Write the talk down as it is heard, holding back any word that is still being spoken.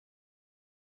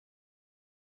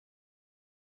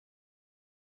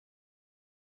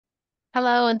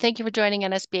Hello, and thank you for joining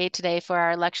NSBA today for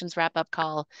our elections wrap-up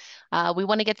call. We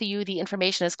want to get you the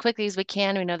information as quickly as we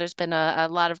can. We know there's been a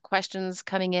lot of questions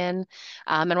coming in,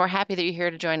 and we're happy that you're here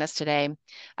to join us today.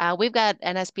 We've got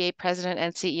NSBA President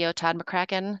and CEO Todd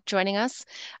McCracken joining us,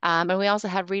 and we also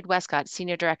have Reed Westcott,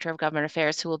 Senior Director of Government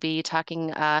Affairs, who will be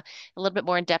talking a little bit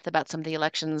more in depth about some of the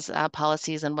elections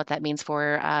policies and what that means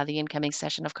for the incoming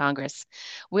session of Congress.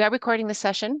 We are recording this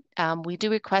session. We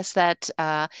do request that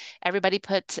everybody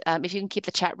if you can keep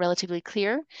the chat relatively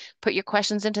clear, put your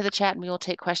questions into the chat and we will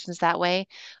take questions that way.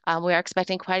 We are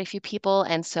expecting quite a few people,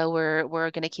 and so we're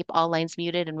going to keep all lines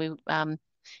muted, and we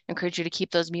encourage you to keep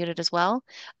those muted as well.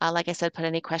 Like I said, put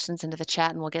any questions into the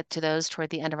chat and we'll get to those toward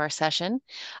the end of our session.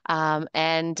 As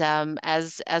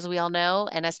we all know,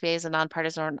 NSBA is a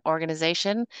nonpartisan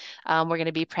organization. We're going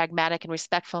to be pragmatic and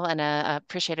respectful, and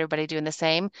appreciate everybody doing the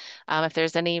same. If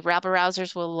there's any rabble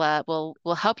rousers,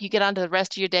 we'll help you get on to the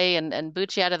rest of your day and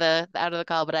boot you out of the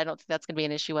call. But I don't think that's going to be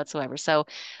an issue whatsoever. So,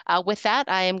 with that,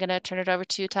 I am going to turn it over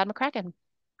to Todd McCracken.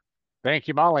 Thank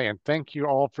you, Molly, and thank you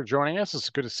all for joining us.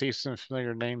 It's good to see some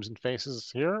familiar names and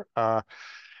faces here.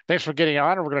 Thanks for getting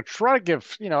on, and we're going to try to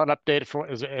give an update for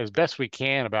as best we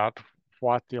can about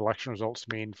what the election results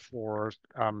mean for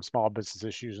small business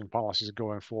issues and policies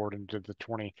going forward into the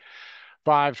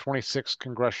 25-26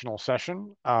 congressional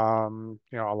session. A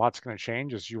lot's going to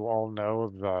change, as you all know.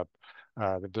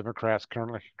 The Democrats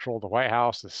currently control the White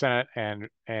House, the Senate, and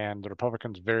the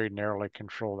Republicans very narrowly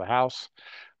control the House.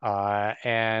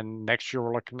 And next year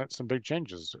we're looking at some big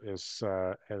changes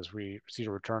as we see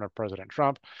the return of President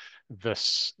Trump. The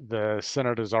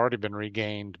Senate has already been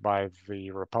regained by the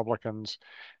Republicans,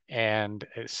 and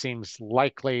it seems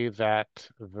likely that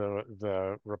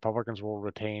the Republicans will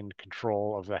retain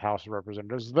control of the House of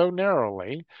Representatives, though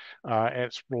narrowly.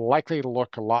 It's likely to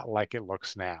look a lot like it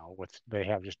looks now. They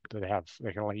can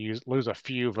only lose a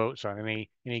few votes on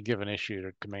any given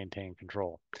issue to maintain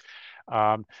control.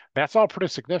 That's all pretty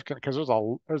significant because there's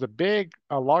a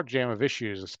logjam of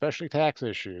issues, especially tax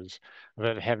issues,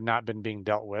 that have not been being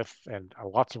dealt with, and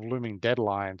lots of looming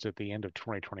deadlines at the end of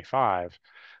 2025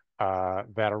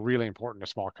 that are really important to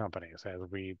small companies as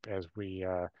we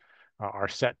are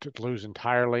set to lose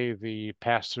entirely the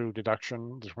pass-through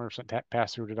deduction, the 20%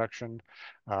 pass-through deduction.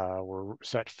 We're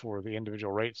set for the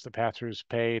individual rates the pass-throughs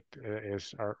pay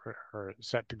are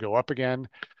set to go up again.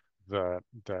 The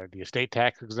estate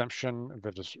tax exemption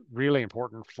that is really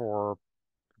important for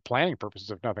planning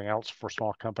purposes, if nothing else, for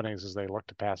small companies as they look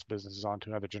to pass businesses on to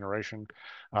another generation.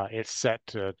 It's set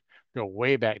to go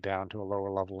way back down to a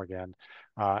lower level again,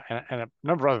 and a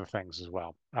number of other things as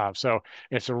well. So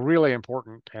it's a really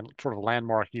important and sort of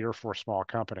landmark year for small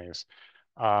companies.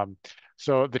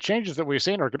 So the changes that we've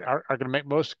seen are going to make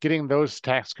most getting those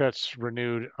tax cuts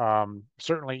renewed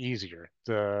certainly easier.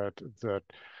 The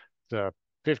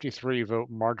 53 vote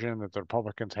margin that the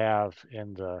Republicans have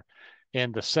in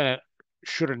the Senate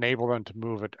should enable them to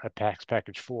move a tax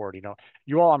package forward.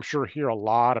 You all, I'm sure, hear a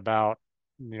lot about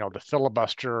the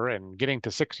filibuster and getting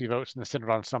to 60 votes in the Senate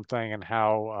on something, and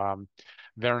how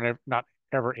they're not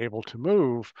ever able to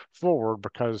move forward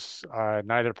because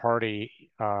neither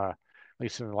party, at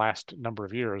least in the last number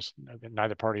of years,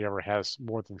 neither party ever has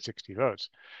more than 60 votes.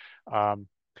 Um,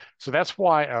 so that's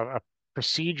why a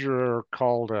procedure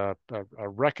called a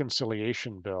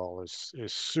reconciliation bill is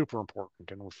super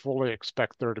important, and we fully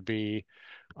expect there to be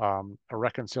a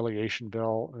reconciliation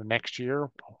bill next year.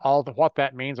 What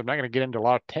that means, I'm not going to get into a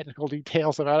lot of technical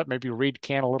details about it. Maybe Reed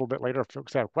can a little bit later if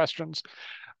folks have questions.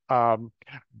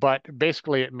 But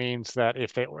basically, it means that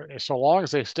so long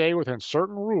as they stay within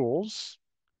certain rules,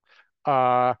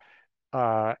 uh,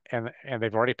 and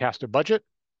they've already passed a budget,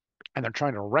 and they're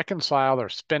trying to reconcile their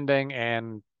spending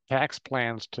and tax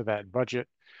plans to that budget,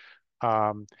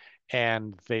 um,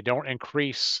 and they don't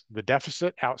increase the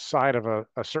deficit outside of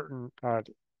a certain uh,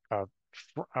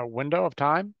 a window of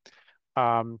time,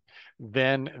 um,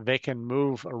 then they can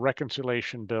move a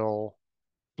reconciliation bill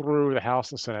through the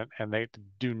House and Senate, and they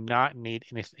do not need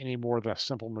any more than a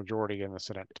simple majority in the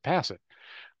Senate to pass it.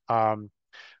 Um,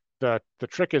 the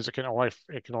trick is it can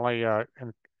only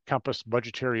encompass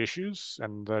budgetary issues,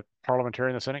 and the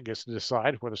parliamentarian in the Senate gets to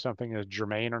decide whether something is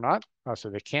germane or not. So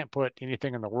they can't put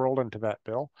anything in the world into that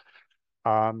bill.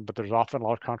 But there's often a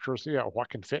lot of controversy about what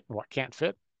can fit and what can't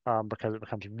fit, because it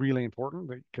becomes really important,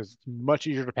 because it's much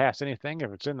easier to pass anything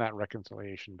if it's in that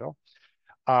reconciliation bill.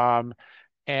 Um,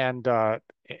 and but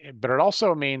it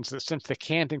also means that since they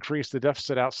can't increase the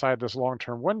deficit outside this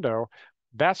long-term window,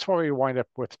 that's why we wind up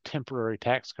with temporary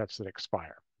tax cuts that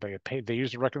expire. They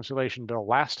used the reconciliation bill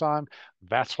last time.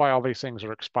 That's why all these things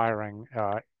are expiring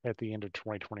at the end of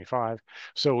 2025.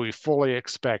 So we fully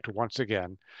expect once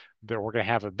again that we're going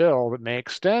to have a bill that may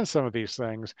extend some of these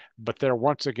things, but they're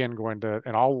once again going to,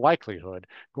 in all likelihood,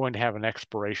 going to have an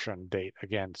expiration date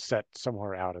again set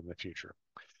somewhere out in the future.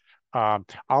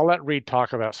 I'll let Reed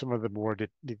talk about some of the more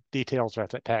details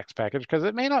about that tax package because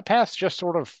it may not pass just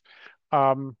sort of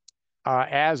um,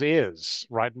 as is,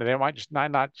 right? They might just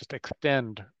not just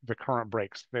extend the current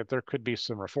breaks. That there could be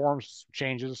some reforms,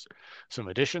 changes, some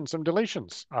additions, some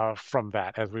deletions from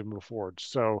that as we move forward.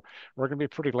 So we're going to be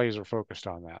pretty laser focused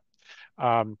on that.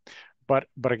 Um, but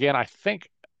again, I think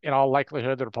in all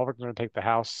likelihood the Republicans are going to take the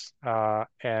House,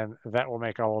 and that will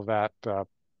make all of that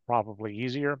probably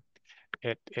easier.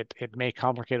 It may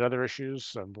complicate other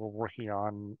issues, and we're working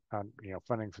on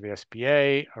funding for the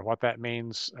SBA or what that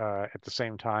means. At the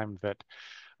same time that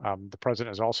the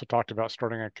president has also talked about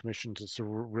starting a commission to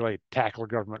really tackle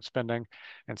government spending,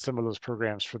 and some of those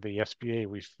programs for the SBA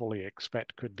we fully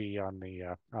expect could be on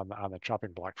the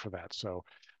chopping block for that. So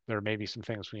there may be some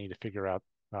things we need to figure out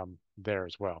there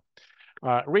as well.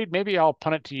 Reed, maybe I'll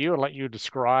punt it to you and let you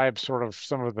describe sort of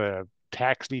some of the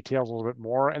tax details a little bit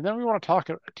more, and then we want to talk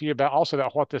to you about also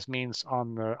about what this means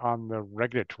on the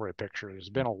regulatory picture. There's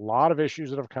been a lot of issues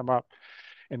that have come up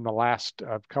in the last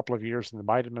couple of years in the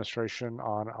Biden administration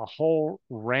on a whole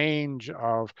range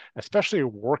of, especially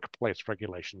workplace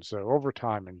regulations, so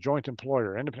overtime and joint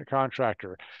employer, independent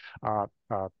contractor, uh,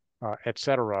 uh, et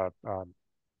cetera.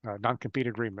 Non-compete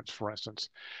agreements, for instance,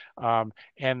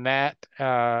 and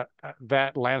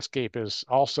that landscape is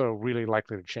also really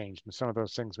likely to change, and some of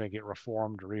those things may get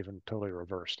reformed or even totally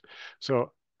reversed.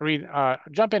 So, Reed,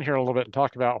 jump in here a little bit and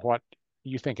talk about what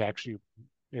you think actually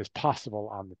is possible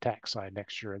on the tax side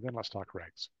next year, and then let's talk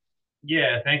regs.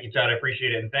 Yeah, thank you, Todd. I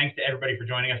appreciate it. And thanks to everybody for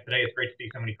joining us today. It's great to see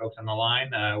so many folks on the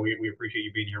line. We appreciate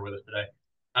you being here with us today.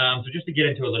 So just to get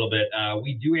into a little bit,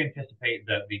 we do anticipate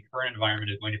that the current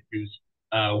environment is going to produce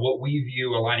what we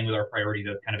view aligning with our priorities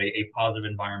as kind of a positive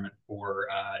environment for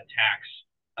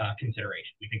tax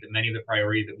consideration. We think that many of the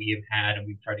priorities that we have had and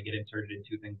we've tried to get inserted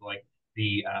into things like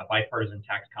the bipartisan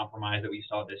tax compromise that we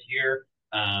saw this year,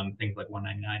 things like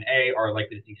 199A are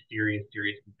likely to see serious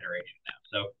consideration now.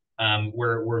 So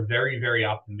we're very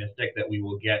optimistic that we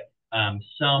will get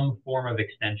some form of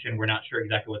extension. We're not sure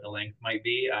exactly what the length might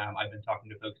be. I've been talking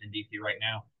to folks in DC right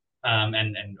now,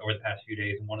 and over the past few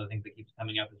days, and one of the things that keeps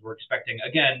coming up is we're expecting,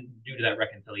 again, due to that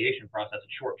reconciliation process,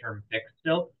 a short-term fix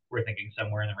still. We're thinking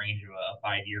somewhere in the range of a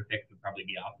 5-year fix would probably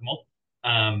be optimal.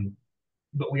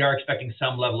 But we are expecting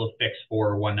some level of fix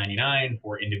for 199,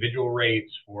 for individual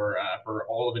rates, for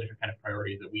all of the different kind of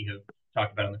priorities that we have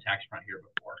talked about on the tax front here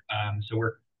before. So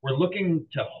we're looking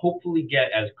to hopefully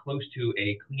get as close to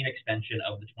a clean extension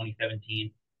of the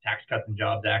 2017 Tax Cuts and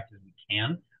Jobs Act as we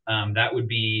can. That would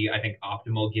be, I think,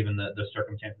 optimal given the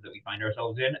circumstances that we find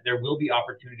ourselves in. There will be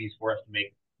opportunities for us to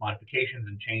make modifications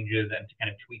and changes and to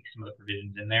kind of tweak some of the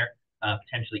provisions in there,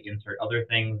 potentially insert other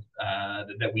things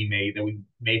that we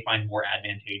may find more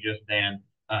advantageous than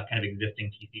kind of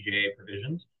existing TCJA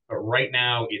provisions. But right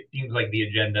now, it seems like the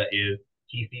agenda is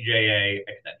TCJA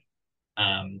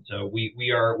extension. So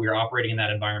we are operating in that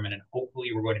environment, and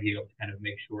hopefully we're going to be able to kind of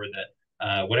make sure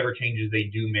that whatever changes they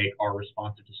do make are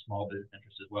responsive to small business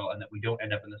interests as well, and that we don't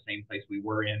end up in the same place we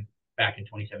were in back in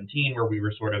 2017, where we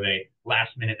were sort of a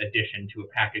last minute addition to a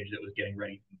package that was getting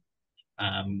ready.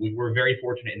 We were very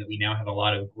fortunate in that we now have a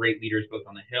lot of great leaders both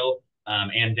on the Hill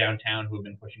and downtown who have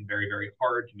been pushing very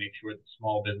hard to make sure that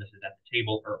small business is at the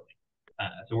table early.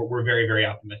 So we're very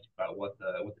optimistic about what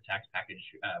the tax package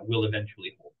will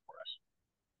eventually hold for us.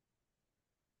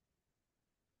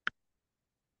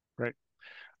 Great.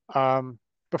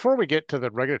 Before we get to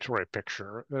the regulatory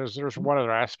picture, there's one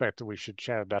other aspect that we should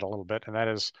chat about a little bit, and that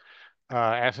is,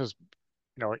 as is,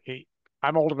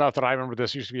 I'm old enough that I remember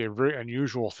this used to be a very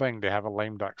unusual thing to have a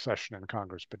lame duck session in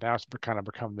Congress, but now it's kind of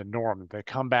become the norm. They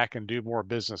come back and do more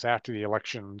business after the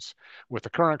elections with the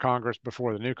current Congress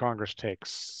before the new Congress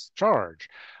takes charge.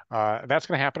 That's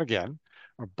going to happen again,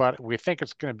 but we think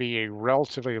it's going to be a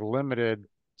relatively limited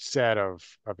set of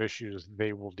issues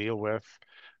they will deal with.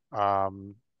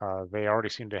 They already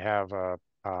seem to have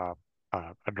a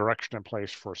direction in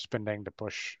place for spending to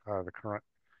push the current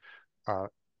uh,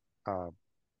 uh,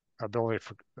 ability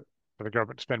for the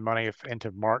government to spend money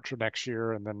into March of next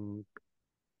year, and then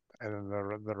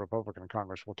the Republican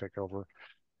Congress will take over.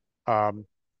 But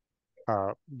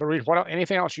Reed,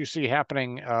 anything else you see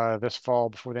happening this fall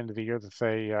before the end of the year that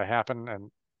they happen?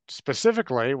 And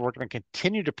specifically, we're going to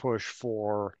continue to push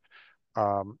for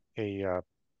a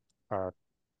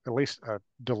at least a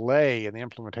delay in the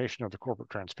implementation of the Corporate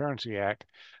Transparency Act.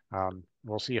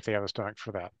 We'll see if they have a stomach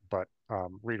for that. But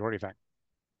Reed, what do you think?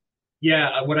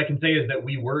 Yeah, what I can say is that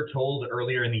we were told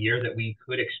earlier in the year that we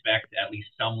could expect at least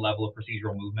some level of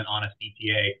procedural movement on a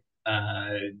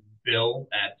CTA bill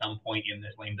at some point in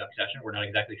this lame duck session. We're not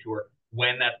exactly sure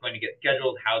when that's going to get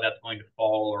scheduled, how that's going to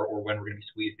fall, or when we're going to be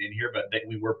squeezed in here, but that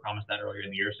we were promised that earlier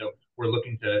in the year. So we're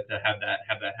looking to have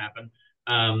that happen.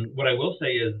 What I will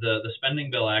say is the spending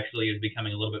bill actually is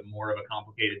becoming a little bit more of a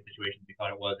complicated situation than we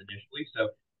thought it was initially. So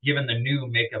given the new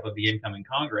makeup of the incoming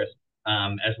Congress,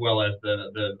 as well as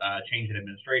the change in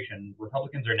administration,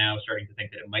 Republicans are now starting to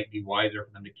think that it might be wiser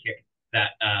for them to kick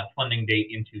that funding date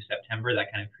into September,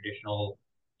 that kind of traditional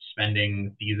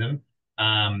spending season,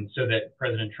 so that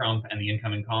President Trump and the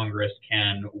incoming Congress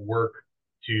can work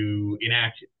to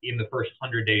enact in the first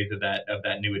 100 days of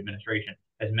that new administration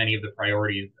as many of the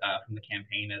priorities from the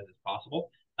campaign as is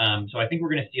possible. So I think we're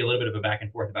going to see a little bit of a back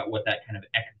and forth about what that kind of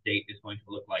X date is going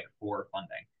to look like for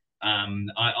funding.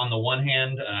 On the one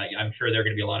hand, I'm sure there are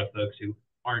going to be a lot of folks who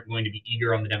aren't going to be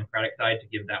eager on the Democratic side to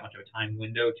give that much of a time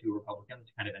window to Republicans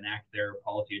to kind of enact their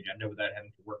policy agenda without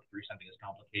having to work through something as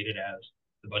complicated as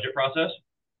the budget process.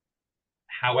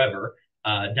 However,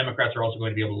 Democrats are also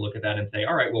going to be able to look at that and say,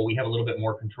 all right, well, we have a little bit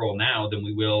more control now than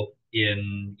we will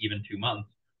in even 2 months.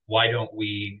 Why don't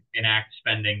we enact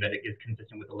spending that is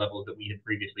consistent with the levels that we had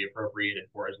previously appropriated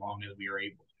for as long as we are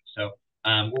able to? So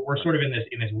we're sort of in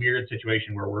this weird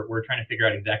situation where we're trying to figure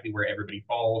out exactly where everybody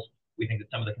falls. We think that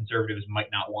some of the conservatives might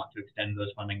not want to extend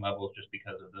those funding levels just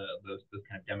because of those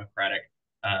kind of Democratic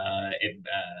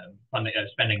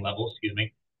spending levels, excuse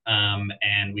me.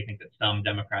 And we think that some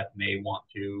Democrats may want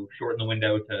to shorten the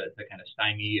window to kind of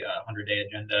stymie a 100-day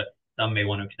agenda. Some may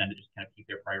want to extend it, just kind of keep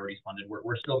their priorities funded.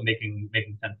 We're still making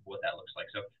sense of what that looks like.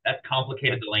 So that's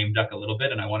complicated the lame duck a little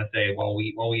bit. And I want to say, while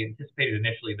we anticipated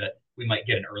initially that we might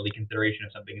get an early consideration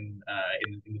of something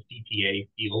in the CTA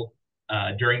field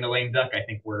during the lame duck, I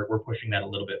think we're pushing that a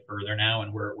little bit further now,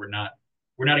 and we're not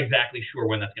exactly sure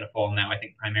when that's going to fall now. I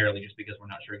think primarily just because we're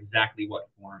not sure exactly what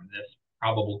form this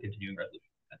probable continuing resolution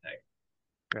is going to take.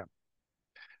 Yeah.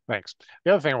 Thanks.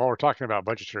 The other thing, while we're talking about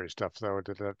budgetary stuff, though,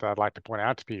 that I'd like to point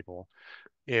out to people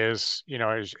is,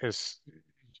 as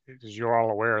you're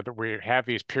all aware, that we have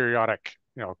these periodic,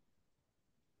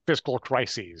 fiscal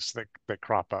crises that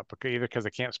crop up, okay, either because they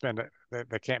can't spend it,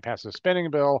 they can't pass a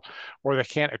spending bill, or they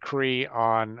can't agree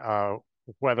on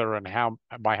whether and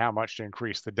by how much to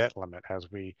increase the debt limit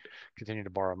as we continue to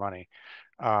borrow money.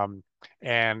 And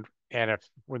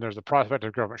when there's a prospect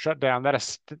of government shutdown,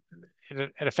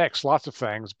 it affects lots of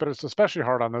things, but it's especially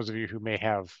hard on those of you who may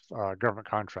have government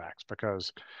contracts,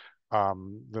 because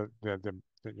the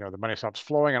money stops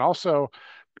flowing, and also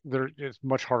it's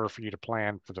much harder for you to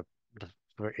plan for the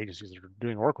agencies that are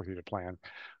doing work with you to plan.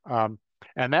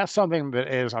 And that's something that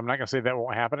is, I'm not going to say that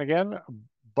won't happen again,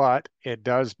 but it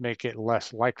does make it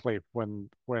less likely when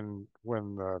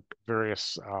the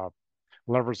various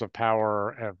levers of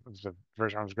power of the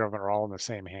various arms of government are all in the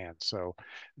same hand. So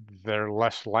they're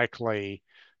less likely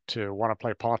to want to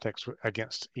play politics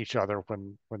against each other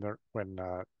when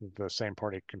the same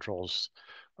party controls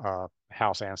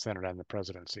House and Senate and the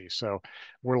presidency. So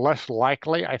we're less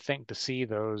likely, I think, to see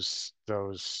those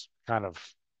kind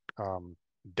of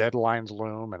deadlines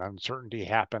loom and uncertainty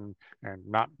happen, and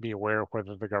not be aware of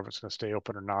whether the government's going to stay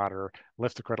open or not, or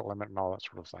lift the credit limit and all that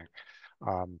sort of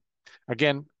thing.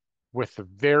 Again, with the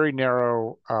very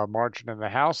narrow margin in the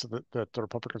House that the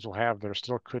Republicans will have, there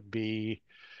still could be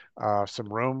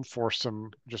some room for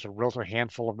just a relative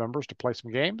handful of members to play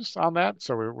some games on that.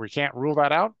 So we can't rule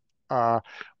that out,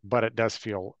 but it does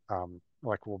feel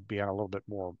like we'll be on a little bit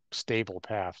more stable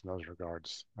path in those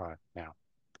regards now.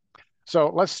 So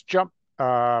let's jump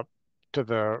to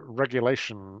the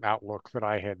regulation outlook that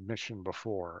I had mentioned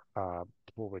before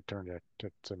we turn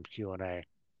to some Q&A.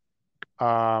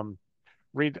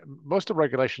 Read most of the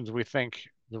regulations we think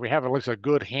that we have at least a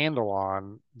good handle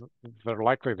on that are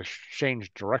likely to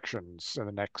change directions in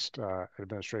the next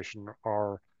administration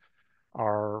are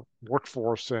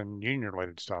workforce and union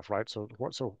related stuff, right? So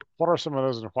what are some of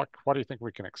those, and what do you think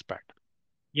we can expect?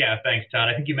 Yeah, thanks, Todd.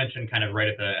 I think you mentioned kind of right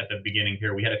at the beginning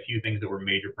here, we had a few things that were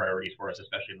major priorities for us,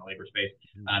 especially in the labor space.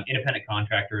 Independent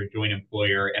contractor, joint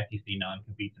employer, FTC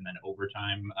non-competes, and then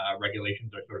overtime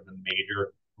regulations are sort of the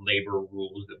major labor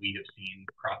rules that we have seen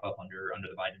crop up under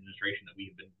the Biden administration that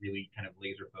we've been really kind of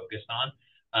laser focused on.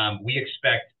 We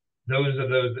expect those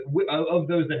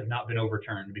that have not been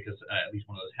overturned, because at least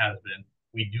one of those has been,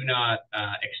 we do not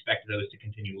expect those to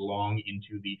continue long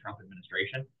into the Trump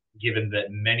administration. given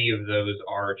that many of those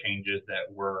are changes that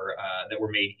were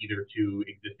made either to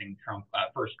existing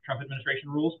first Trump administration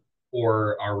rules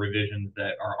or are revisions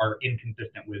that are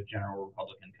inconsistent with general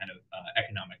Republican kind of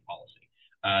economic policy.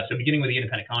 So beginning with the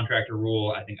independent contractor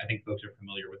rule, I think folks are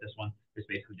familiar with this one. This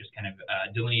basically just kind of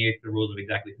delineates the rules of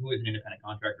exactly who is an independent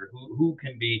contractor, who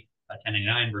can be a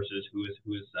 1099 versus who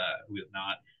is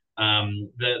not.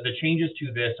 The changes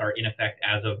to this are in effect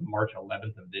as of March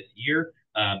 11th of this year.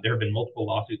 There have been multiple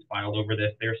lawsuits filed over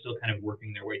this. They're still kind of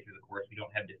working their way through the courts. We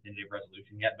don't have definitive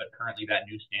resolution yet, but currently that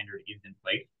new standard is in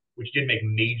place, which did make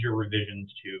major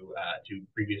revisions to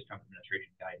previous Trump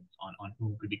administration guidance on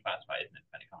who could be classified as an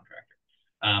independent contractor.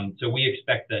 So we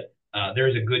expect that there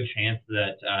is a good chance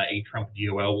that a Trump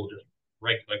DOL will just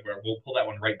we'll pull that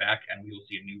one right back, and we will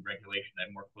see a new regulation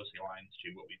that more closely aligns to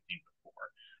what we've seen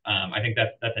before. I think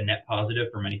that's a net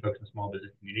positive for many folks in the small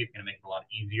business community. It's going to make it a lot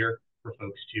easier for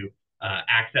folks to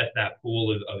access that pool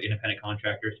of independent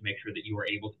contractors to make sure that you are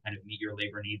able to kind of meet your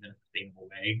labor needs in a sustainable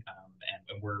way.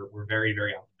 And we're very,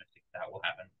 very optimistic that will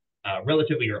happen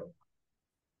relatively early.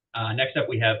 Next up,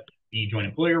 we have the joint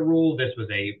employer rule. This was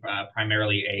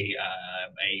primarily a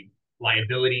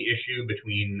liability issue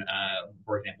between,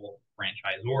 for example,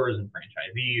 franchisors and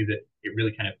franchisees. It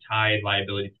really kind of tied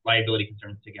liability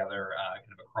concerns together,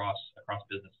 kind of across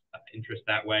business interests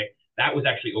that way. That was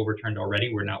actually overturned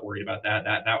already. We're not worried about that.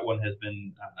 That one has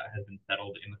been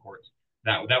settled in the courts.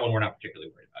 That one we're not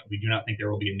particularly worried about. We do not think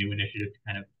there will be a new initiative to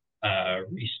kind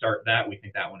of restart that. We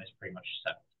think that one is pretty much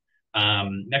settled.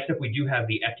 Next up, we do have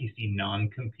the FTC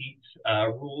non-compete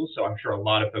rules. So I'm sure a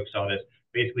lot of folks saw this.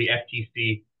 Basically,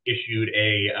 FTC issued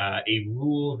a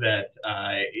rule that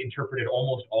interpreted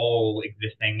almost all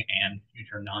existing and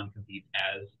future non-competes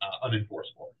as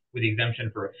unenforceable, with the exemption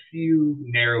for a few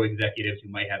narrow executives who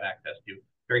might have access to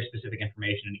very specific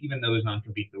information. And even those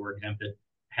non-competes that were exempted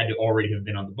had to already have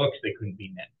been on the books. They couldn't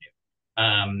be net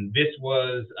new. This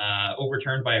was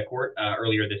overturned by a court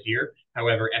earlier this year.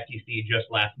 However, FTC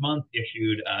just last month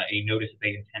issued a notice that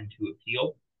they intend to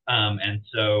appeal. And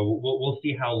so we'll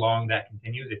see how long that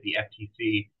continues. If the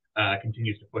FTC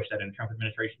continues to push that in the Trump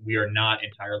administration, we are not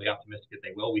entirely optimistic that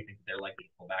they will. We think that they're likely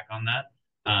to pull back on that,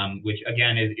 which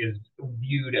again is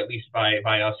viewed, at least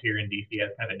by us here in DC,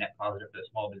 as kind of a net positive for the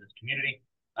small business community.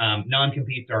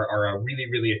 Non-competes are a really,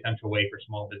 really essential way for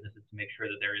small businesses to make sure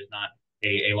that there is not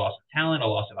a loss of talent, a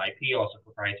loss of IP, a loss of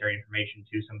proprietary information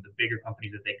to some of the bigger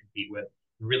companies that they compete with.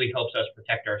 It really helps us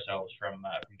protect ourselves from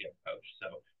getting poached.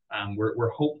 So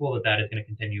we're hopeful that is going to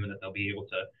continue and that they'll be able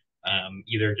to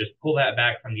either just pull that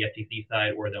back from the FTC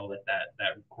side or they'll let that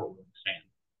courtroom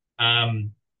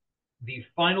stand. The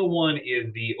final one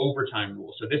is the overtime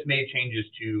rule. So this made changes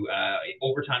to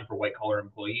overtime for white collar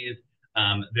employees.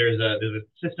 There's a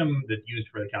system that's used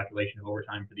for the calculation of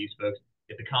overtime for these folks.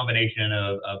 It's a combination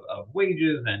of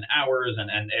wages and hours,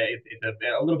 and it's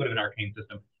a little bit of an arcane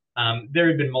system. There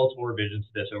have been multiple revisions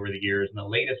to this over the years, and the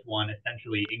latest one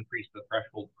essentially increased the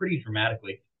threshold pretty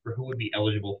dramatically for who would be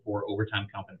eligible for overtime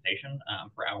compensation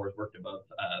for hours worked above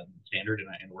standard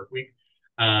in a work week.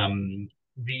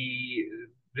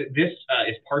 This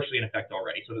is partially in effect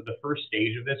already. So the first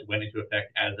stage of this went into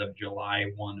effect as of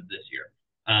July 1 of this year.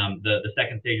 The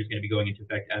second stage is going to be going into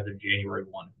effect as of January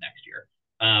 1 of next year.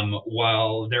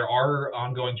 While there are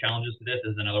ongoing challenges to this,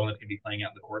 is another one that's going to be playing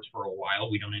out in the courts for a while.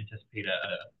 We don't anticipate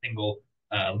a single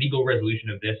legal resolution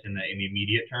of this in the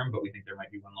immediate term, but we think there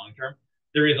might be one long term.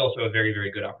 There is also a very, very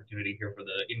good opportunity here for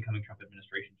the incoming Trump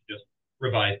administration to just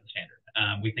revise the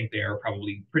standard. We think they are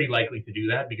probably pretty likely to do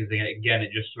that because again,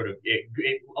 it just sort of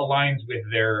it aligns with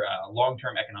their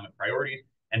long-term economic priorities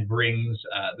and brings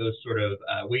those sort of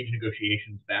wage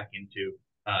negotiations back into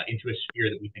a sphere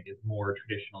that we think is more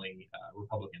traditionally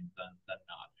Republican than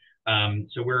not.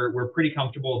 So we're pretty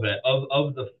comfortable that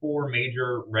of the four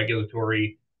major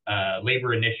regulatory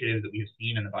labor initiatives that we've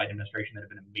seen in the Biden administration that have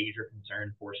been a major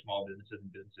concern for small businesses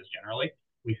and businesses generally,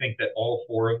 we think that all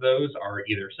four of those are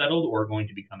either settled or going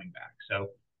to be coming back. So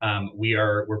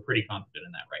we're pretty confident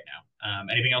in that right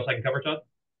now. Anything else I can cover, Todd?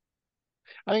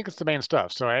 I think it's the main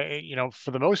stuff. So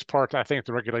for the most part, I think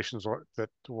the regulations that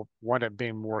will wind up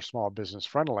being more small business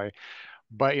friendly.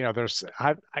 But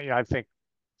I think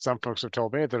some folks have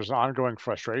told me there's an ongoing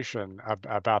frustration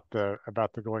about the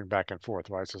going back and forth,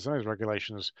 right? So some of these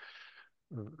regulations,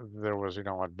 there was an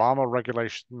Obama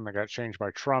regulation that got changed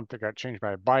by Trump, that got changed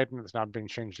by Biden, it's not being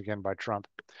changed again by Trump,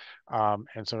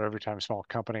 and so every time small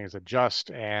companies adjust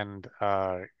and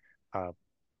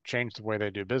change the way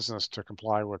they do business to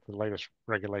comply with the latest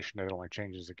regulation, it only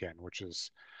changes again, which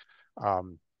is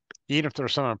even if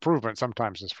there's some improvement,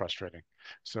 sometimes it's frustrating.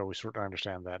 So we certainly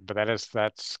understand that, but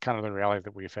that's kind of the reality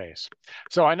that we face.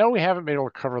 So I know we haven't been able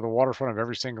to cover the waterfront of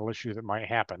every single issue that might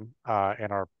happen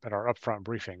in our upfront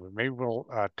briefing. But maybe we'll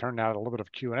turn now to a little bit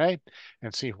of Q&A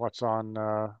and see what's on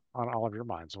all of your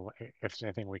minds, if there's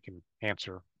anything we can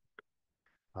answer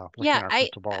looking Yeah, at our I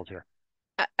crystal balls here.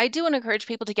 I do want to encourage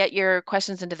people to get your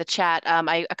questions into the chat.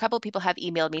 A couple of people have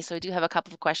emailed me, so I do have a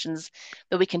couple of questions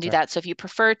that we can do Okay. that. So if you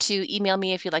prefer to email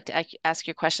me, if you'd like to ask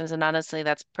your questions anonymously,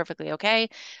 that's perfectly okay.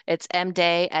 It's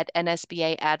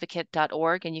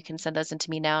mday@nsbaadvocate.org, and you can send those into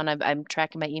me now, and I'm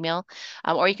tracking my email.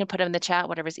 Or you can put them in the chat,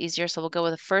 whatever's easier. So we'll go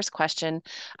with the first question.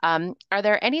 Are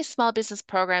there any small business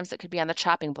programs that could be on the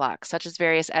chopping block, such as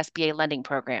various SBA lending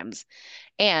programs?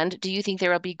 And do you think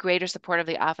there will be greater support of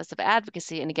the Office of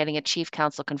Advocacy in getting a chief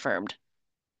counsel confirmed?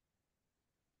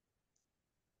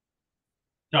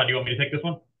 Todd, do you want me to take this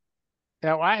one?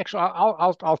 Yeah,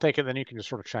 well, I'll take it. Then you can just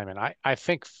sort of chime in. I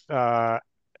think the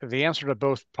answer to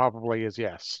both probably is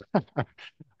yes.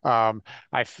 I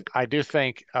do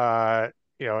think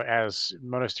as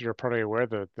most of you are probably aware,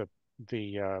 the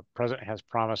president has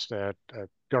promised a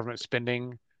government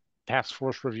spending task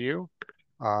force review,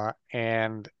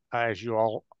 and as you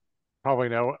all probably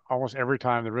know, almost every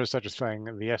time there is such a thing,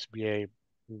 the SBA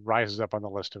rises up on the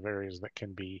list of areas that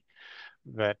can be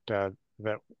that that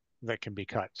that can be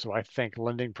cut. So I think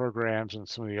lending programs and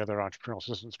some of the other entrepreneurial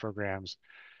assistance programs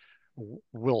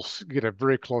will get a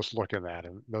very close look at that,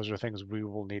 and those are things we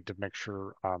will need to make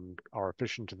sure are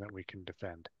efficient and that we can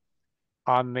defend.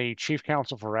 On the Chief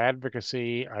Counsel for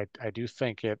Advocacy, I do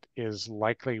think it is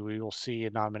likely we will see a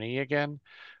nominee again.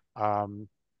 Um,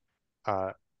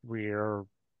 we're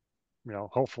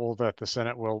hopeful that the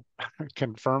Senate will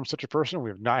confirm such a person.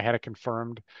 We have not had a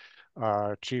confirmed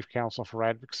Chief Counsel for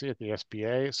Advocacy at the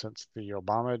SBA since the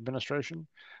Obama administration,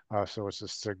 so it's a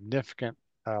significant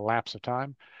lapse of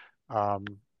time. Um,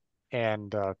 and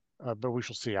but we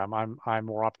shall see. I'm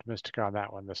more optimistic on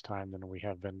that one this time than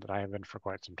I have been for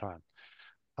quite some time.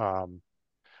 Um,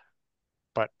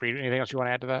 but Reed, anything else you want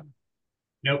to add to that?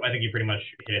 Nope, I think you pretty much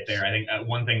hit it there. I think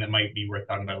one thing that might be worth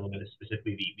talking about a little bit is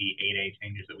specifically the 8A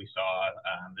changes that we saw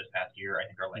this past year, I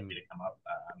think are likely to come up.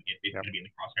 It's Yep. going to be in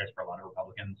the crosshairs for a lot of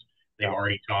Republicans. They've Yep.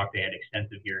 already talked, they had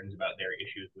extensive hearings about their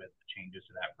issues with the changes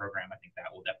to that program. I think that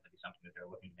will definitely be something that they're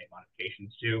looking to make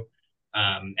modifications to.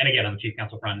 And again, on the chief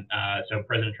counsel front, so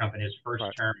President Trump in his first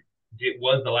Right. term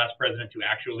was the last president to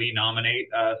actually nominate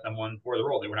someone for the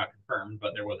role. They were not confirmed,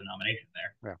 but there was a nomination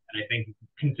there. Yeah. And I think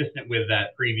consistent with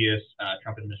that previous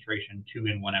Trump administration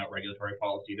 2-in, 1-out regulatory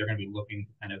policy, they're going to be looking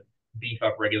to kind of beef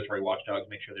up regulatory watchdogs,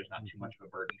 make sure there's not too much of a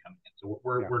burden coming in. So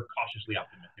we're cautiously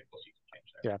optimistic we'll see some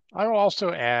change there. Yeah, I will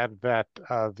also add that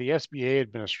the SBA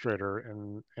administrator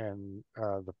in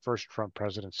the first Trump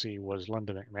presidency was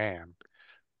Linda McMahon,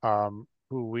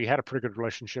 who we had a pretty good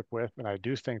relationship with, and I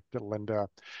do think that Linda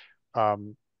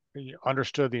um,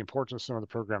 understood the importance of some of the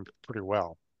programs pretty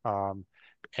well.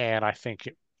 And I think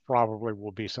it probably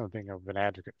will be something of an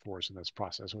advocate for us in this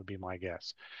process, would be my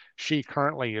guess. She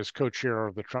currently is co-chair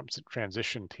of the Trump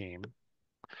transition team.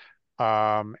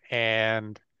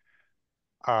 And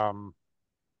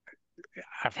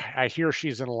I hear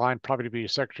she's in line probably to be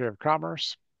Secretary of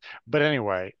Commerce. But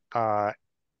anyway,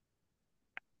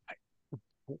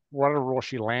 whatever role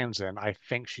she lands in, I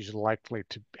think she's likely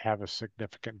to have a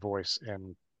significant voice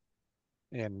in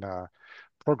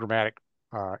programmatic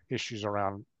issues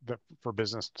around for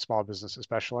business, small business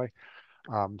especially.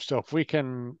 So if we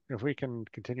can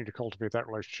continue to cultivate that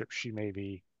relationship, she may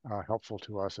be helpful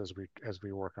to us as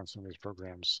we work on some of these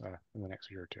programs in the next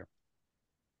year or two.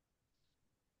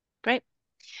 Great.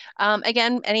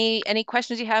 Again, any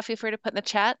questions you have, feel free to put in the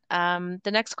chat.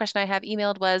 The next question I have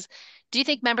emailed was, do you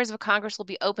think members of Congress will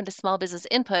be open to small business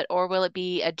input, or will it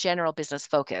be a general business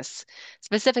focus?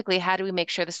 Specifically, how do we make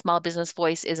sure the small business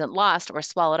voice isn't lost or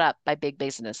swallowed up by big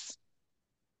business?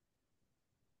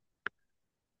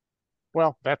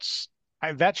 Well, that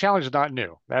challenge is not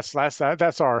new. That's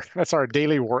our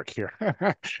daily work here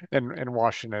in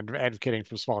Washington, advocating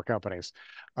for small companies,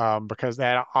 because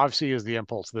that obviously is the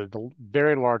impulse. The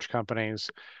very large companies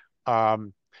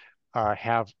um,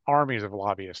 have armies of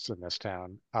lobbyists in this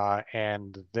town,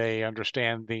 and they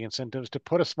understand the incentives to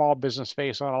put a small business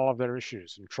face on all of their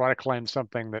issues and try to claim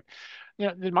something that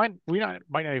they might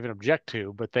not even object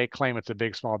to, but they claim it's a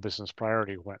big small business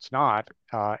priority when it's not.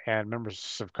 And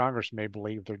members of Congress may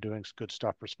believe they're doing good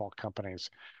stuff for small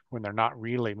companies when they're not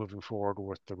really moving forward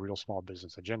with the real small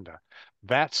business agenda.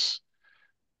 That's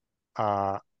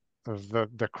uh,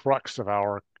 the crux of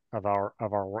our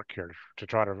work here, to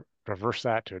try to reverse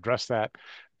that, to address that,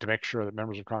 to make sure that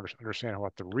members of Congress understand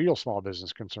what the real small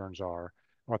business concerns are,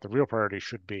 what the real priorities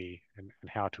should be, and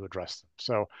how to address them.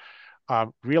 So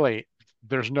really,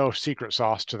 there's no secret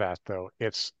sauce to that, though.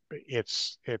 It's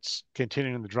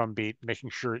continuing the drumbeat,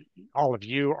 making sure all of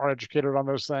you are educated on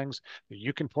those things, that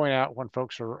you can point out when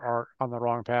folks are on the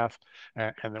wrong path,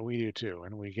 and that we do too,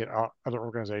 and we get other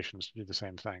organizations to do the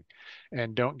same thing,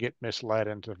 and don't get misled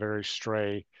into very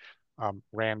stray,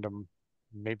 random,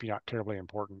 maybe not terribly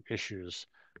important issues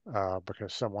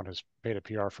because someone has paid a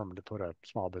PR firm to put a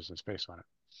small business face on it.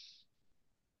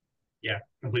 Yeah,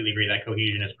 completely agree. That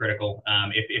cohesion is critical.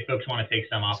 If folks want to take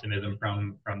some optimism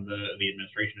from the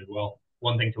administration as well,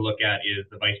 one thing to look at is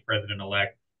the vice president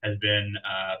elect has been,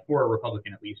 for a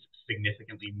Republican at least,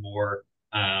 significantly more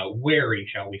wary,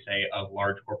 shall we say, of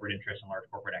large corporate interests and large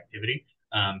corporate activity.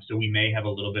 So we may have a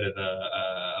little bit of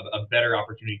a better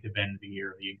opportunity to bend the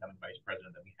ear of the incoming vice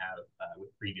president than we have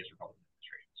with previous Republican administrations.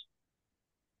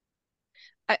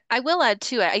 I will add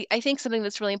too, I think something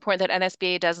that's really important that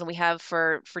NSBA does and we have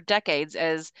for decades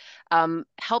is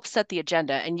help set the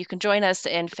agenda. And you can join us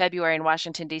in February in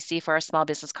Washington, D.C. for our Small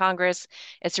Business Congress.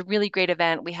 It's a really great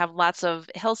event. We have lots of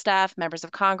Hill staff, members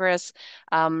of Congress,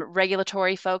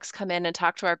 regulatory folks come in and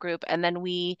talk to our group. And then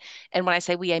and when I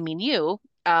say we, I mean you,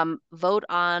 vote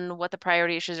on what the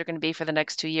priority issues are going to be for the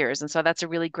next 2 years. And so that's a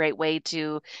really great way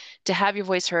to have your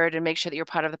voice heard and make sure that you're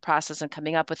part of the process and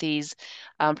coming up with these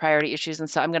priority issues. And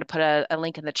so I'm going to put a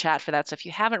link in the chat for that. So if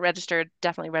you haven't registered,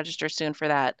 definitely register soon for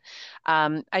that.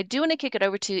 I do want to kick it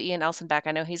over to Ian Elsenbeck.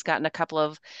 I know he's gotten a couple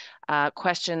of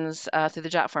questions through the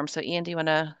jot form. So Ian, do you want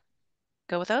to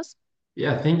go with those?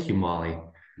 Yeah, thank you, Molly.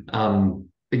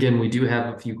 Again, we do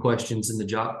have a few questions in the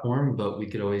jot form, but we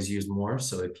could always use more.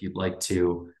 So if you'd like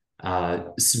to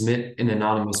submit an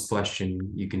anonymous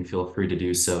question, you can feel free to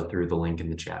do so through the link in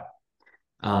the chat.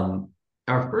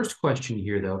 Our first question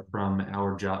here, though, from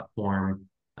our jot form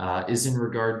is in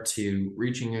regard to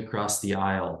reaching across the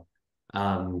aisle.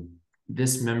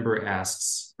 This member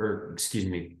asks, or excuse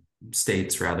me,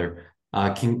 states rather,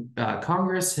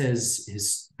 Congress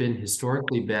has been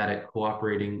historically bad at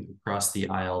cooperating across the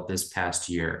aisle this past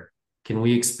year. Can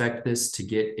we expect this to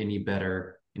get any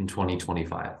better in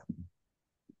 2025?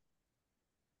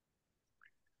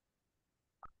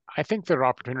 I think there are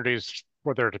opportunities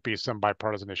for there to be some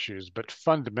bipartisan issues, but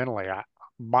fundamentally,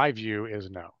 my view is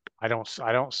no.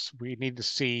 We need to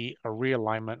see a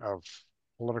realignment of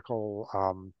political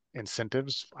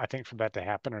incentives, I think, for that to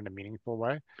happen in a meaningful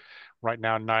way. Right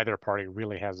now, neither party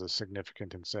really has a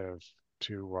significant incentive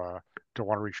to want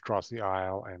to reach across the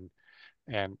aisle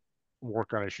and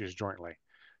work on issues jointly,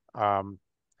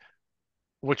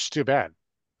 which is too bad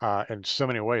in so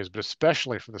many ways, but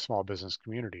especially for the small business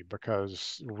community,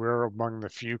 because we're among the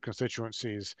few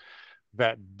constituencies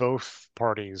that both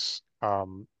parties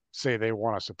say they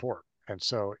want to support. And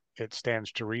so it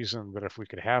stands to reason that if we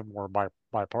could have more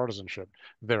bipartisanship,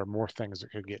 there are more things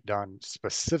that could get done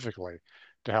specifically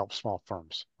to help small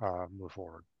firms move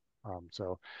forward.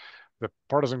 So the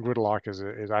partisan gridlock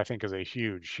I think, is a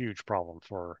huge, huge problem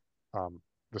for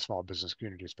the small business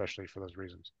community, especially for those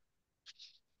reasons.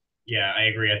 Yeah, I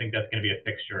agree. I think that's going to be a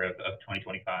fixture of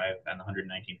 2025 and the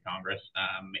 119th Congress.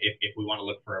 If we want to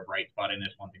look for a bright spot in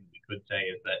this, one thing we could say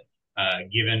is that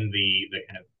given the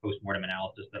kind of postmortem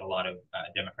analysis that a lot of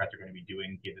Democrats are going to be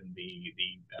doing, given the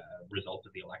results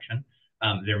of the election,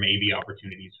 there may be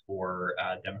opportunities for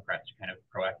Democrats to kind of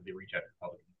proactively reach out to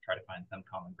Republicans, try to find some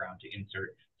common ground to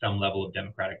insert some level of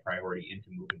Democratic priority into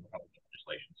moving Republican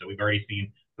legislation. So we've already seen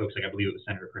folks like, I believe it was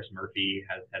Senator Chris Murphy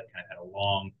has kind of had a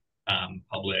long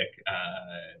public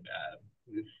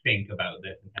think about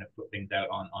this and kind of put things out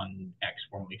on X,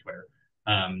 formerly Twitter,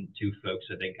 to folks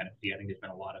so they kind of see. I think there's been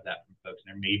a lot of that from folks,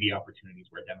 and there may be opportunities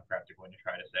where Democrats are going to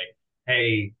try to say,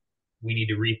 hey, we need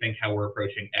to rethink how we're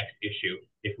approaching X issue.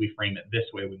 If we frame it this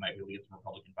way, we might be able to get some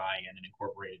Republican buy-in and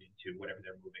incorporate it into whatever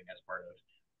they're moving as part of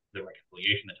the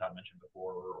reconciliation that Todd mentioned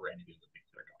before, or any of the other things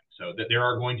that are going. So that there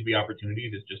are going to be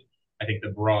opportunities. It's just, I think the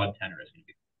broad tenor is going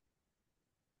to be.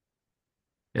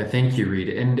 Yeah, thank you, Reed.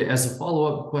 And as a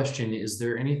follow-up question, is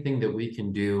there anything that we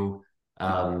can do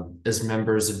as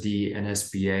members of the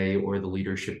NSBA or the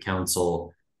Leadership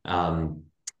Council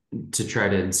to try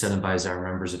to incentivize our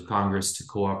members of Congress to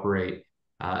cooperate,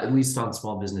 at least on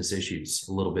small business issues,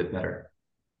 a little bit better?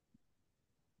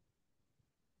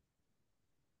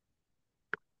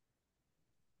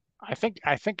 I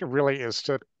think it really is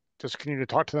to just continue to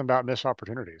talk to them about missed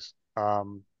opportunities,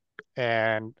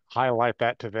 and highlight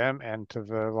that to them and to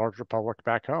the larger public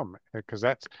back home, because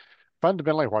that's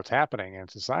fundamentally what's happening in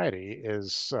society.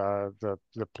 Is the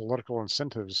political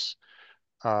incentives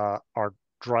are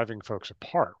driving folks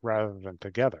apart rather than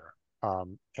together.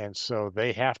 And so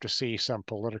they have to see some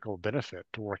political benefit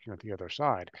to working with the other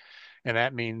side. And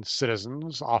that means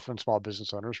citizens, often small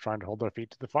business owners, trying to hold their feet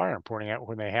to the fire and pointing out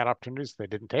when they had opportunities they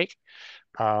didn't take,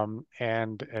 and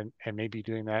maybe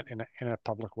doing that in a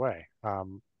public way.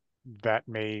 That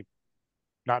may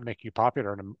not make you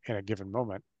popular in a given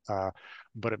moment,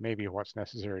 but it may be what's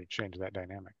necessary to change that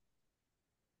dynamic.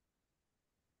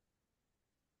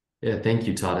 Yeah, thank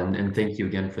you, Todd, and thank you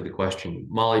again for the question.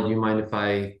 Molly, do you mind if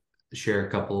I share a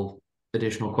couple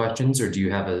additional questions, or do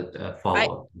you have a I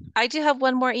follow-up? I do have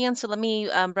one more, Ian, so let me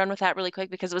run with that really quick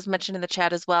because it was mentioned in the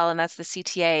chat as well, and that's the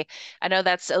CTA. I know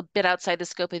that's a bit outside the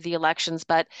scope of the elections,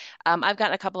 but I've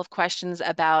gotten a couple of questions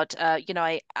about,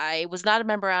 I was not a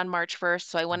member on March 1st,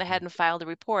 so I went Mhm. ahead and filed a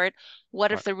report.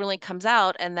 What if Right. the ruling comes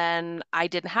out and then I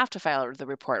didn't have to file the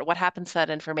report? What happens to that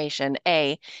information?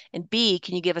 A, and B,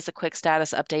 can you give us a quick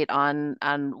status update on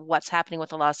what's happening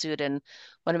with the lawsuit and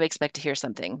when do we expect to hear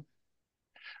something?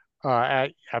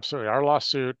 Absolutely. Our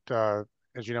lawsuit,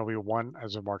 as you know, we won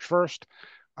as of March 1st.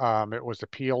 It was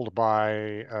appealed by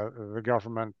the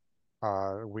government.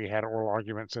 We had oral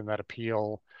arguments in that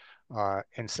appeal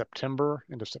in September,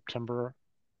 into September,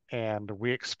 and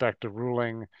we expect a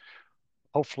ruling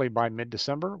hopefully by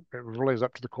mid-December. It really is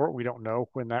up to the court. We don't know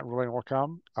when that ruling will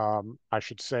come. I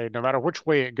should say, no matter which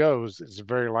way it goes, it's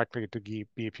very likely to be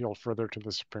appealed further to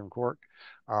the Supreme Court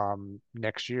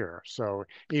next year. So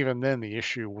even then, the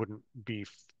issue wouldn't be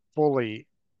fully,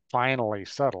 finally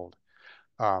settled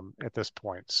at this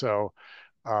point. So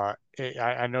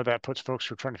I know that puts folks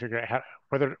who are trying to figure out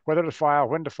whether to file,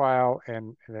 when to file,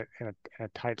 and in a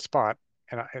tight spot.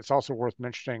 And it's also worth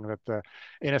mentioning that the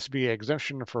NSBA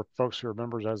exemption for folks who are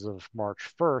members as of March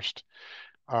 1st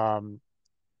um,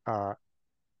 uh,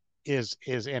 is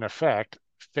in effect.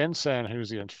 FinCEN, who's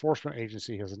the enforcement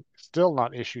agency, has still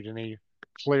not issued any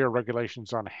clear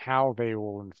regulations on how they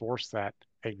will enforce that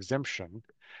exemption.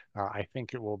 I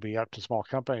think it will be up to small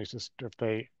companies just if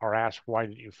they are asked, why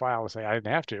did you file? To say, I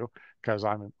didn't have to because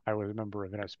I was a member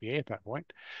of NSBA at that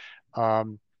point.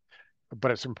 Um,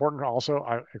 but it's important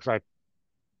also, because I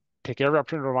take every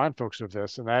opportunity to remind folks of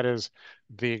this, and that is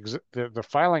the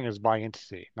filing is by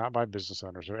entity, not by business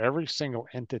owner. So every single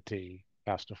entity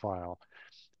has to file,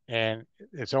 and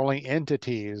it's only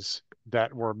entities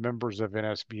that were members of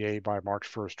NSBA by March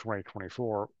 1st,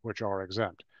 2024, which are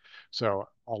exempt. So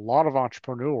a lot of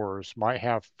entrepreneurs might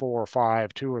have four or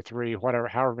five, two or three, whatever,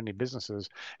 however many businesses,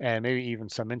 and maybe even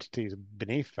some entities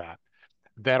beneath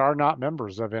that are not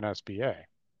members of NSBA.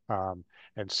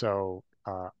 And so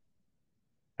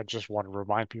I just want to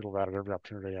remind people about it every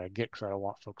opportunity I get because I don't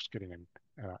want folks getting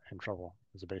in trouble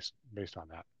as a based on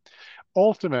that.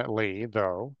 Ultimately,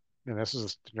 though, and this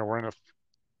is, we're in a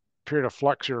period of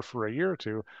flux here for a year or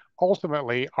two.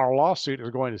 Ultimately, our lawsuit is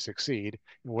going to succeed,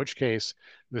 in which case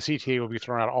the CTA will be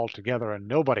thrown out altogether and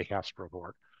nobody has to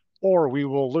report, or we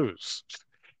will lose,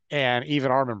 and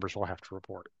even our members will have to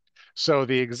report. So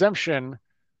the exemption,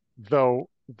 though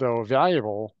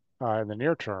valuable in the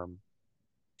near term,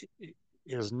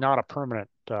 is not a permanent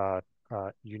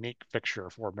unique fixture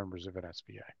for members of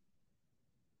NSBA.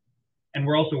 And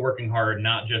we're also working hard,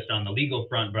 not just on the legal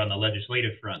front, but on the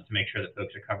legislative front to make sure that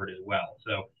folks are covered as well.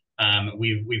 So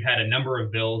we've had a number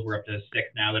of bills. We're up to 6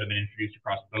 now that have been introduced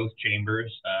across both chambers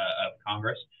of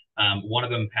Congress. One of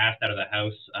them passed out of the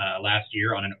House last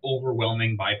year on an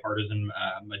overwhelming bipartisan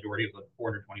majority of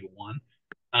 420 to 1.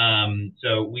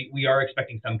 So we are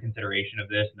expecting some consideration of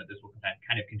this, and that this will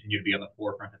kind of continue to be on the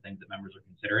forefront of things that members are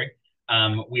considering.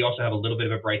 We also have a little bit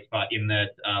of a bright spot in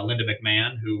that Linda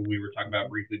McMahon, who we were talking about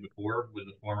briefly before, was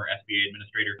the former SBA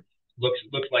administrator,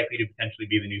 looks likely to potentially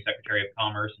be the new Secretary of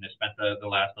Commerce, and has spent the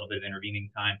last little bit of intervening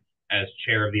time as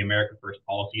chair of the America First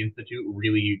Policy Institute,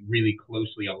 really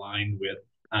closely aligned with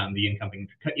the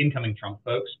incoming Trump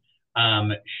folks.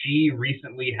 She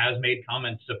recently has made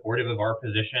comments supportive of our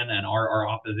position and our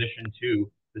opposition to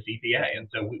the CPA, and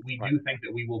so we do think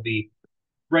that we will be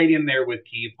right in there with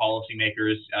key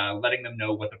policymakers, letting them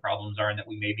know what the problems are and that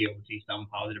we may be able to see some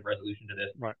positive resolution to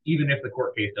this, even if the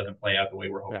court case doesn't play out the way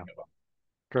we're hoping it will.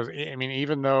 Because, I mean,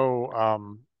 even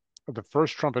though the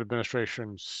first Trump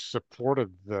administration supported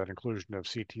the inclusion of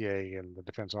CTA in the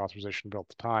defense authorization bill at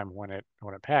the time when it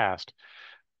passed,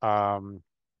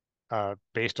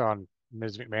 based on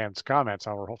Ms. McMahon's comments,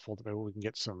 we're hopeful that maybe we can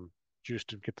get some juice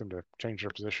to get them to change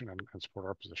their position and support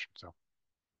our position. So.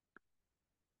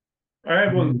 I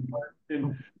have one.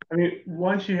 I mean,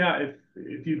 once you have,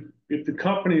 if the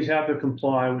companies have to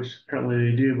comply, which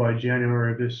apparently they do by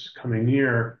January of this coming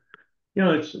year,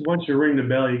 it's once you ring the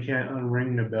bell, you can't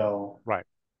unring the bell. Right.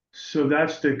 So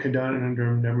that's the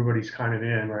conundrum everybody's kind of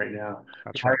in right now.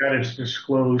 That's I right. got to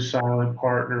disclose silent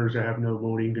partners that have no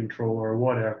voting control or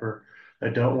whatever,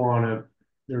 that don't want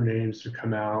their names to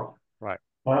come out. Right.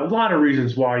 A lot of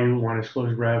reasons why you want to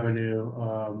disclose revenue,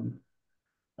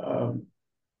 um,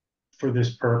 for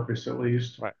this purpose at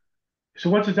least. Right. So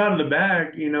once it's out of the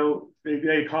bag,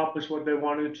 they accomplished what they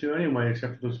wanted to anyway,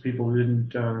 except for those people who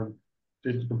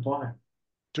didn't comply.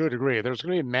 To a degree, there's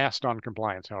going to be mass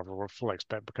non-compliance, however, we're fully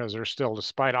expect, because there's still,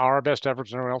 despite our best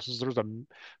efforts and everyone else's,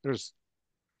 there's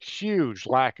huge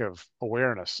lack of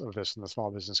awareness of this in the small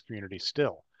business community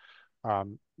still.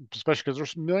 Especially because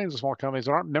there's millions of small companies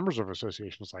that aren't members of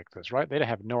associations like this, right? They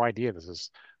have no idea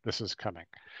this is coming,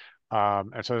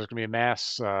 and so there's going to be a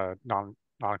mass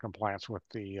non-compliance with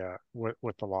the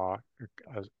law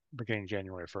beginning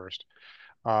January 1st.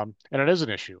 And it is an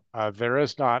issue. There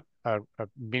is not a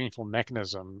meaningful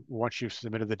mechanism once you've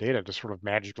submitted the data to sort of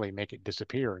magically make it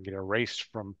disappear and get erased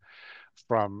from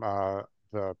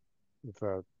the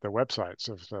the websites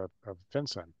of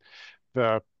FinCEN.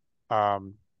 The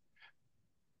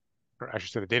or I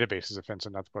should say the databases of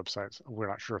FinCEN, not the websites. We're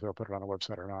not sure if they'll put it on the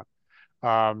website or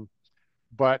not.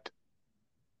 But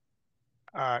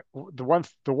the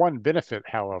one benefit,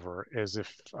 however, is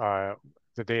if the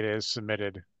data is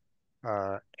submitted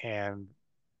and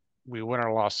we win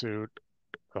our lawsuit,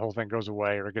 the whole thing goes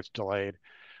away or it gets delayed.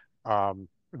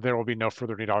 There will be no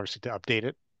further need, obviously, to update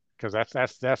it, because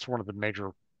that's one of the major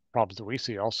problems that we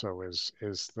see also is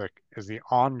the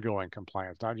ongoing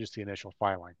compliance, not just the initial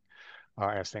filing.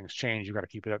 As things change, you've got to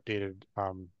keep it updated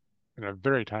in a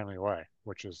very timely way,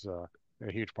 which is a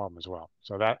huge problem as well.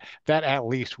 So that at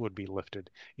least would be lifted,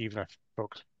 even if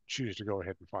folks choose to go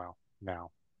ahead and file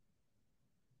now.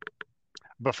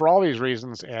 But for all these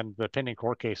reasons and the pending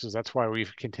court cases, that's why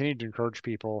we've continued to encourage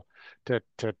people to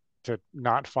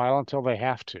not file until they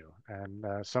have to. And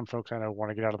some folks I know want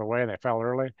to get out of the way and they file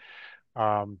early.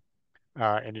 And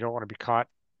you don't want to be caught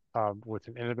with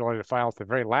an inability to file at the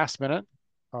very last minute.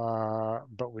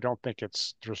 But we don't think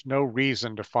there's no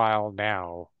reason to file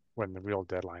now when the real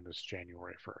deadline is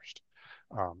January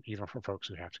 1st, even for folks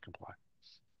who have to comply.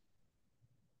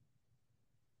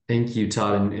 Thank you,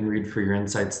 Todd and Reed, for your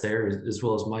insights there, as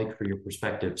well as Mike for your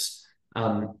perspectives.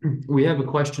 We have a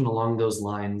question along those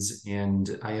lines,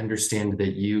 and I understand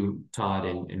that you, Todd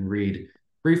and Reed,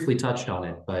 briefly touched on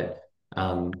it, but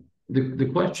the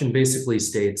question basically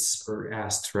states, or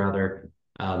asks rather,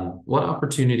 what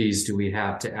opportunities do we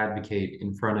have to advocate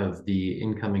in front of the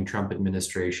incoming Trump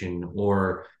administration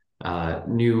or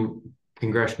new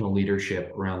congressional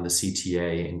leadership around the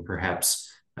CTA and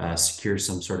perhaps secure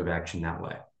some sort of action that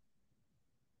way?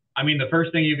 I mean, the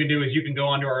first thing you can do is you can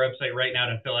go onto our website right now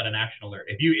and fill out an action alert.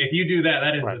 If you do that,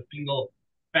 that is Right. the single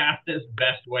fastest,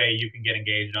 best way you can get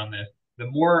engaged on this. The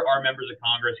more our members of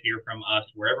Congress hear from us,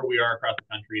 wherever we are across the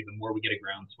country, the more we get a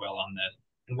groundswell on this.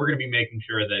 And we're going to be making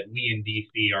sure that we in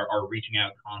DC are reaching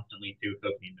out constantly to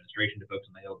folks in the administration, to folks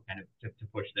on the Hill, kind of to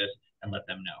push this and let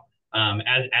them know.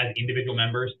 As individual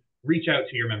members, reach out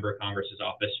to your member of Congress's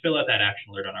office, fill out that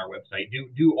action alert on our website,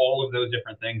 do all of those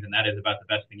different things, and that is about the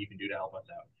best thing you can do to help us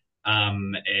out.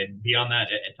 And beyond that,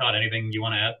 Todd, anything you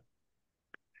want to add?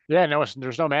 Yeah, no,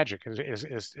 there's no magic.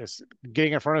 It's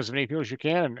getting in front of as many people as you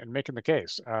can and making the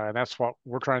case. And that's what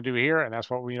we're trying to do here, and that's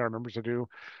what we need our members to do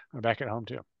back at home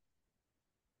too.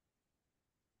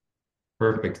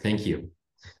 Perfect, thank you.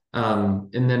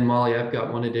 And then Molly, I've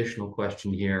got one additional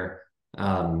question here,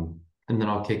 and then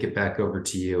I'll kick it back over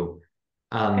to you.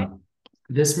 Okay.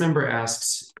 This member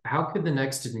asks, how could the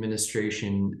next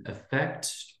administration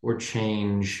affect or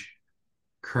change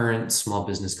current small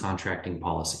business contracting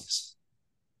policies?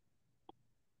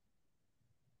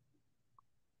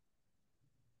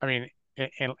 I mean,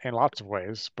 in lots of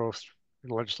ways, both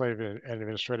legislatively and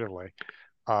administratively.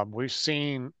 We've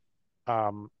seen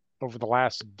over the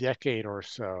last decade or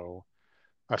so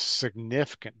a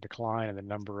significant decline in the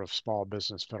number of small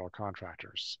business federal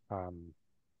contractors.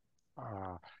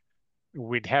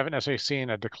 We haven't necessarily seen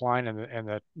a decline in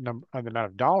the amount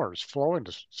of dollars flowing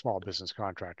to small business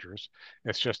contractors.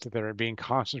 It's just that they're being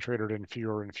concentrated in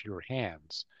fewer and fewer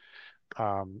hands.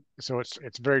 So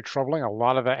it's very troubling. A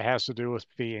lot of that has to do with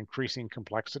the increasing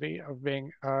complexity of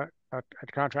being a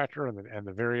contractor and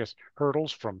the various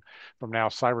hurdles from now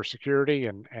cybersecurity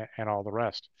and all the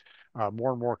rest.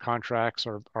 More and more contracts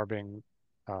are being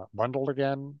bundled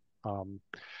again.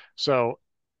 So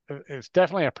it's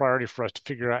definitely a priority for us to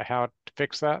figure out how to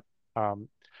fix that.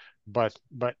 But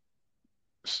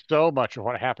so much of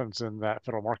what happens in that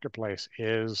federal marketplace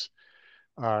is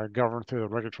governed through the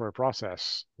regulatory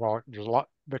process. While there's a lot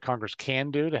that Congress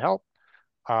can do to help,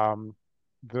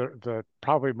 the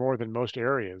probably more than most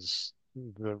areas,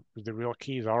 the real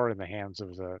keys are in the hands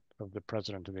of the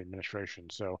president and the administration.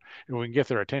 So if we can get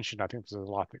their attention, I think there's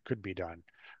a lot that could be done.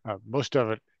 Most of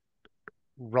it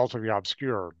relatively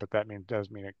obscure, but that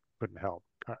does mean it couldn't help.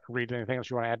 Reed, anything else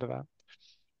you want to add to that?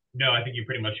 No, I think you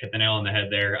pretty much hit the nail on the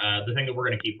head there. The thing that we're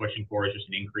going to keep pushing for is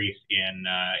just an increase in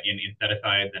set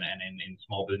asides and in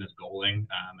small business goaling,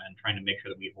 and trying to make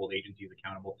sure that we hold agencies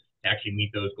accountable to actually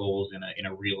meet those goals in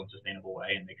a real and sustainable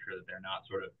way, and make sure that they're not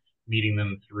sort of meeting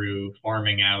them through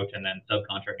farming out and then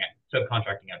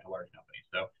subcontracting out to large companies.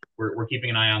 So we're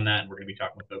keeping an eye on that, and we're going to be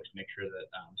talking with folks to make sure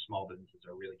that small businesses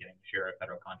are really getting the share of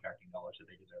federal contracting dollars that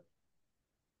they deserve.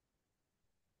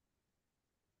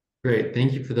 Great.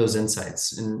 Thank you for those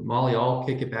insights. And Molly, I'll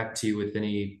kick it back to you with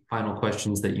any final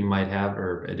questions that you might have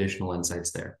or additional insights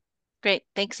there. Great.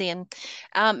 Thanks, Ian.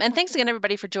 And thanks again,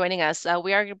 everybody, for joining us.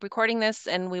 We are recording this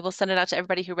and we will send it out to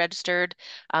everybody who registered.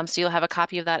 So you'll have a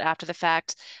copy of that after the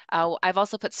fact. I've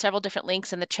also put several different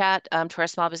links in the chat to our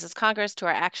Small Business Congress, to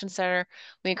our Action Center.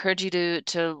 We encourage you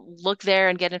to look there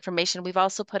and get information. We've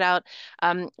also put out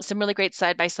some really great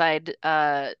side-by-side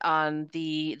on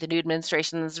the new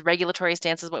administration's regulatory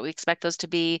stances, what we expect those to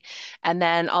be. And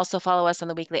then also follow us on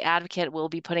the Weekly Advocate. We'll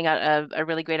be putting out a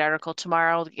really great article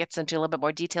tomorrow that gets into a little bit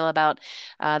more detail about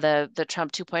the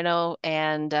Trump 2.0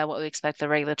 and what we expect the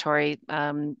regulatory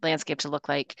landscape to look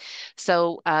like.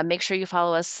 So make sure you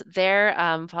follow us there,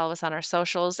 follow us on our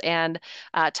socials. And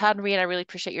Todd and Reed, I really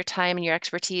appreciate your time and your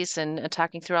expertise and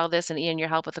talking through all this, and Ian, your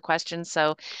help with the questions.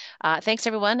 So thanks,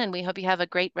 everyone, and we hope you have a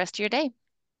great rest of your day.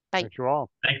 Bye. Thank you all.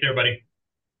 Thanks, everybody.